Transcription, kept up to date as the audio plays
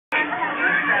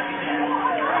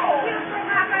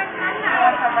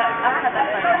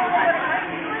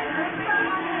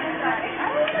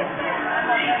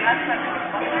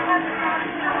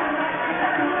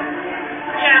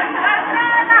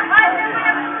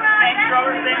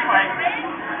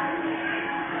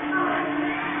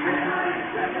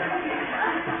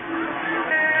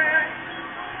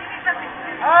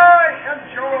I am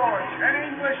George, an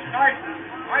English knight.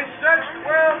 I searched the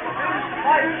world for this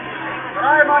life, that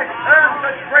I might earn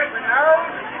such great renown.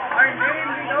 My name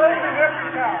be known in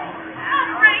every town.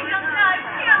 How brave young knight,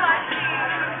 here I see.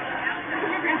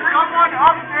 Is someone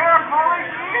up there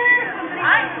calling me?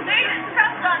 I stayed and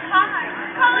trust on high,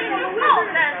 calling you all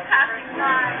men passing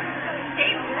by.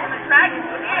 Came from the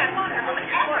Dragonwood here,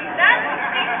 and that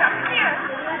seems up here.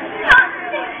 Come,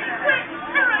 quick,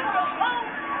 and run go home,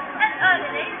 and earn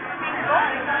an ace to be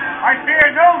gold. I fear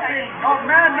no thing, no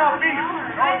man, no beast,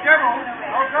 no devil,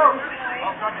 no ghost, no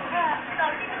gunfish.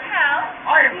 Something to tell?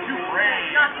 I am too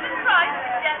brave. Not even try to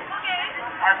death game.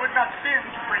 I would not sin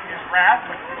to bring this wrath,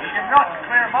 but he cannot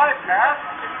clear my path.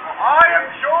 For I am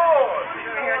George,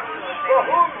 for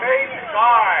whom made to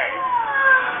die.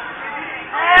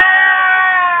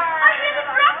 I hear the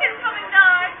rockets coming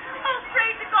nigh. Oh,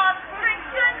 pray to God, bring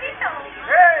to a needle.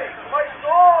 Hey, my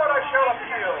sword I shall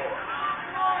appeal.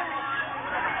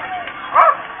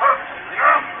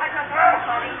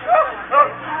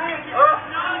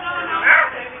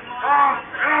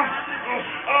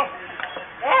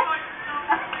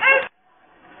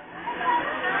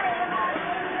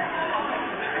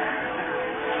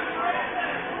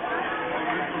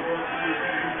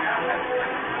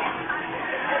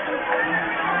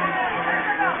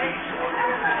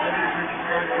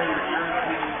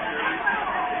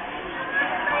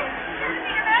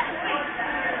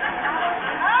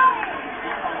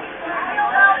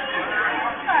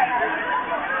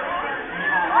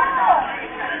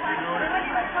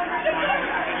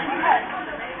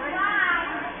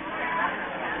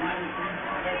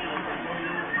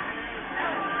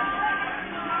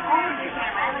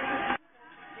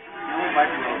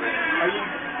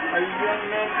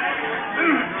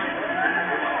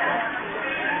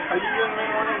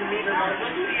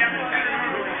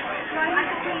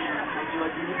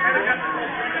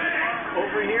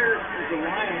 Over here is a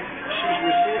lion. She's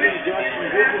receiving guests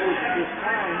and visitors at this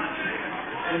time.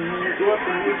 And when you go up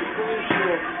and meet the queen,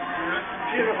 she'll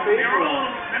have a favor on.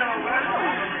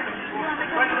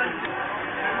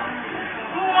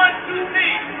 Who wants to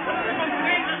see from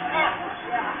dangerous park?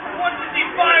 Who wants to see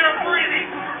fire breathing?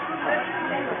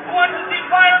 Who wants to see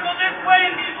fire go this way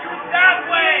and be shoot that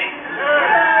way?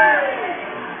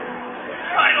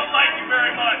 I don't like you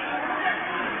very much.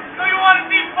 So you want to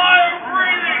see fire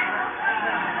breathing?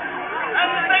 And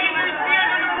the second you see it,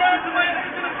 you're going to run to my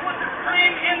going to put the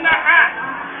cream in the hat.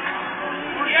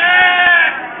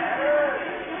 Yes!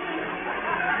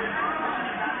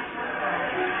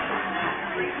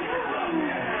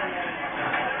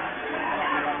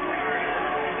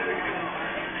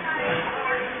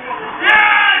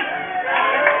 Yes!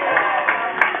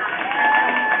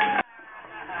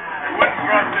 What's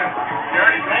Rustin? You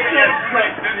already made it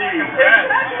straight, didn't you? Yes.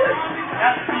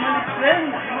 That's the money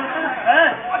friend.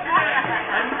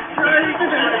 I'm trying to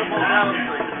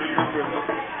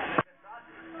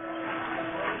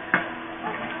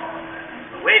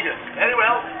Wages. Very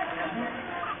well.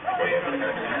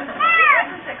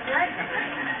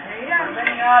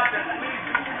 Coming up, and please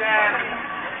stand.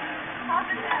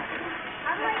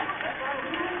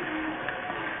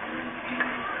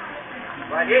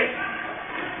 Right here.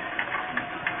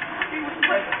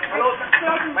 Hello,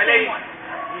 my lady.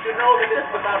 You should know that this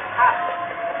is about half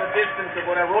the distance of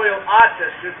what a royal archer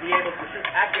should be able to shoot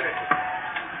accurately.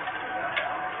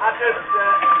 Archers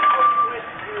wish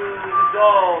to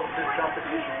resolve this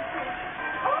competition.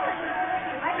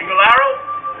 Single arrow?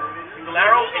 Single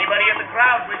arrow? Anybody in the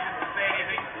crowd wishes to say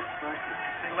anything?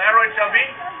 Single arrow it shall be.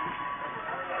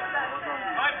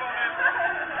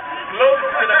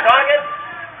 Closest to the target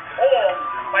or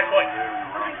by point.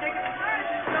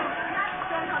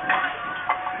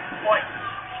 Point.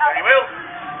 Very well.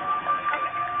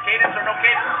 Cadence or no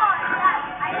cadence?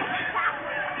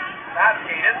 Not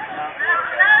cadence.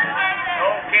 No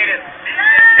cadence.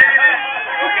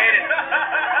 No cadence.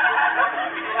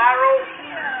 Single arrow,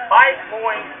 5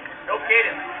 points, no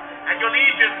cadence. And your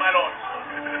legion, my lord.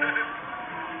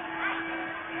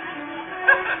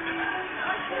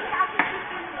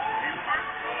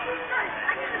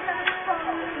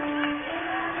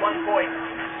 1 point.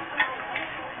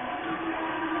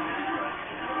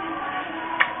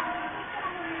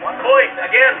 1 point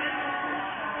again.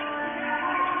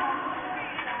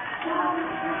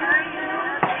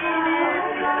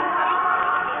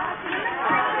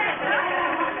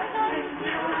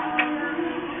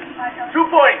 Two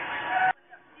points.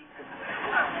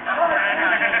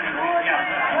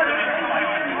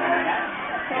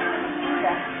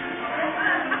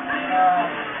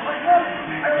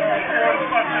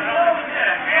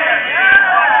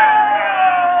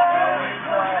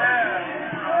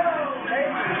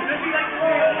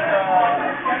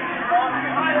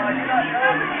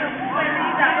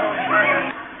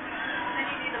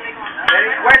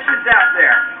 questions out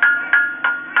there.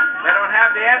 If I don't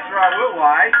have the answer, I will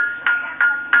lie.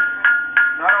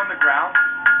 Not on the ground.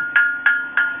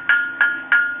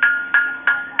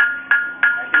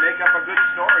 I can make up a good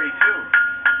story, too.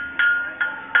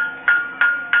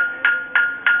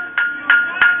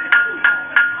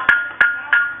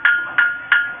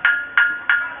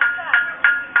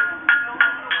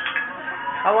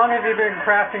 How long have you been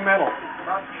crafting metal?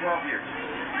 About 12 years.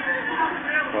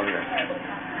 12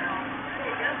 years.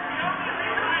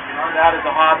 Started out as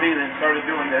a hobby, then started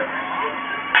doing this.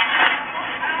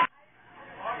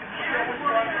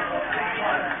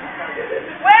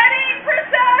 Wedding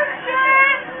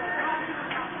procession!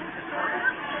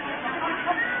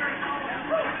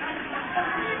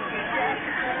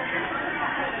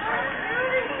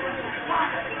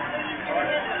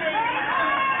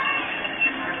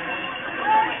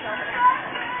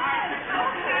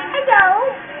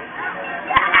 Hello.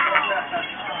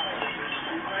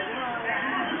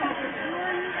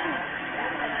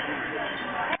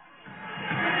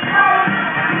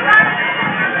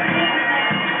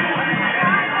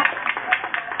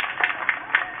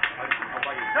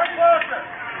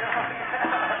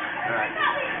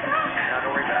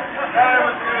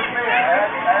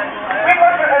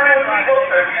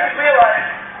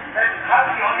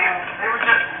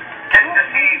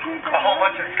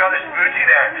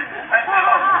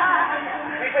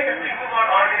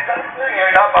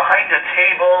 You're not behind a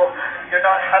table. You're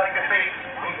not having to face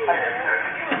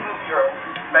your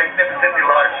magnificently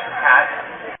large hat.